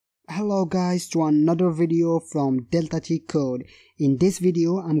Hello guys, to another video from Delta T Code. In this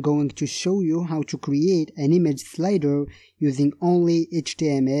video I'm going to show you how to create an image slider using only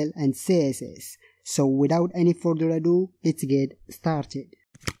HTML and CSS. So without any further ado, let's get started.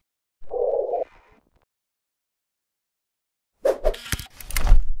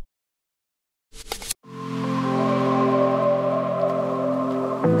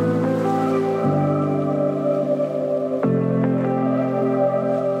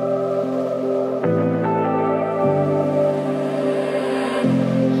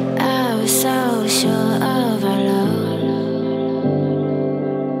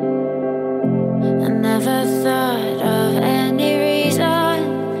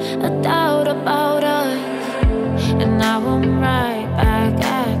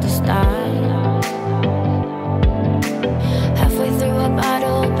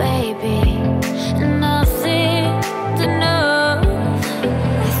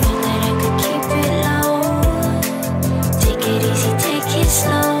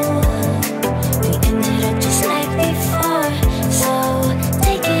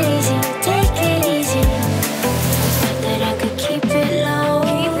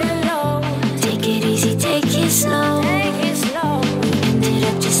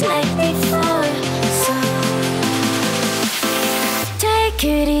 Take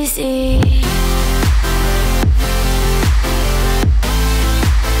it easy.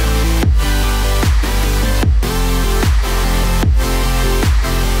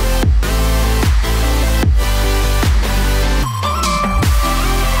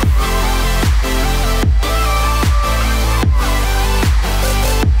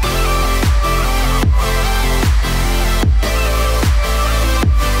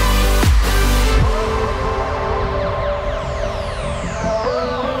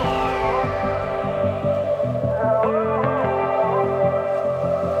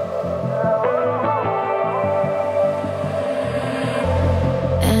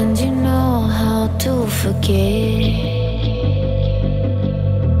 To forget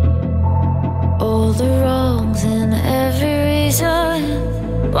all the wrongs and every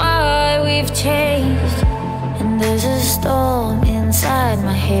reason why we've changed. And there's a storm inside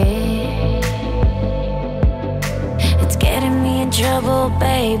my head, it's getting me in trouble,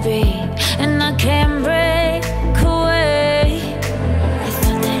 baby, and I can't break away. I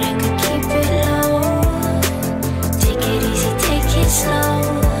thought that I could keep it low. Take it easy, take it slow.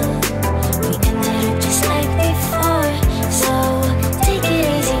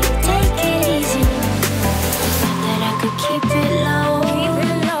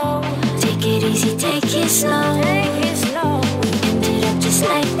 Slow. Take it slow. We ended up just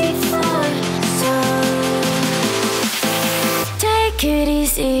like before. So take it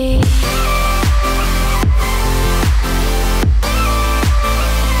easy.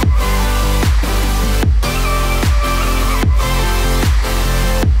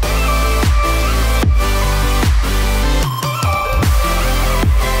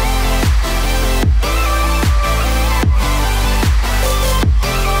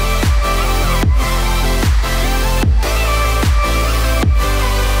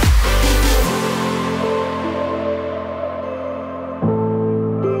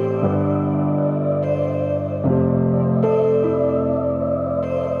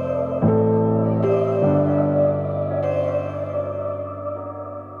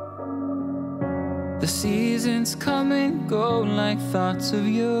 The seasons come and go like thoughts of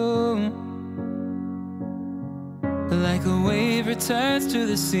you, like a wave returns to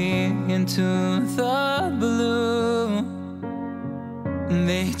the sea into the blue.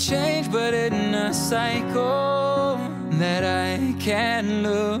 They change but in a cycle that I can't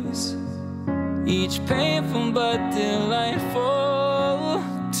lose, each painful but delightful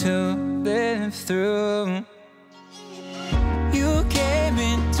to live through. You came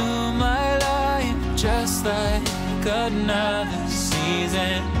into my life just like another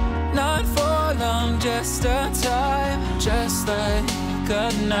season, not for long, just a time, just like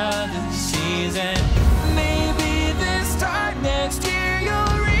another season. Maybe this time next year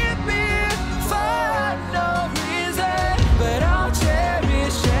you'll reappear for no reason, but I'll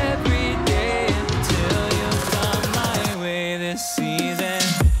cherish every day until you come my way this season.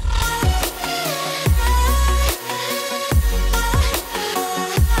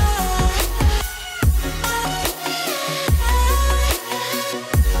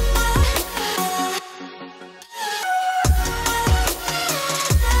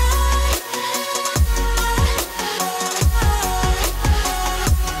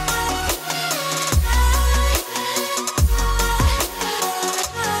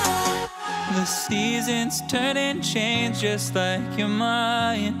 The seasons turn and change just like your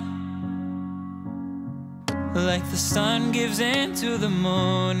mind. like the sun gives into the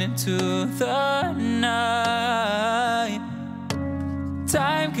moon, into the night.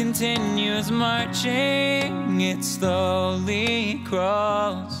 Time continues marching, it slowly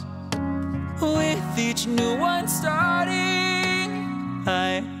crawls. With each new one starting,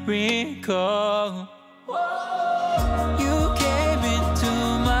 I recall you came into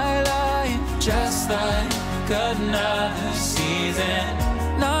my life just like another season.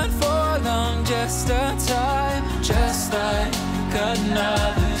 Not for long, just a time, just like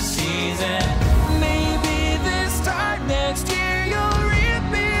another season. Maybe this time next year you'll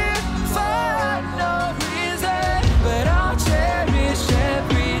reappear for no reason, but I'll cherish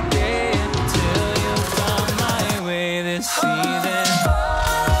every day until you come my way this season.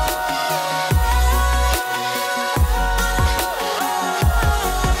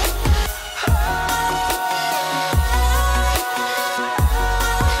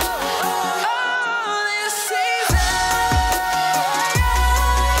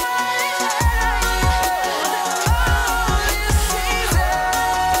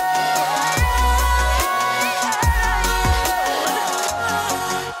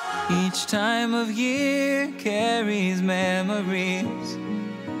 Each time of year carries memories,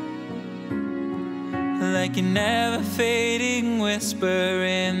 like a never fading whisper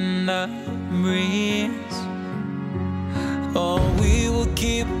in the breeze. Oh, we will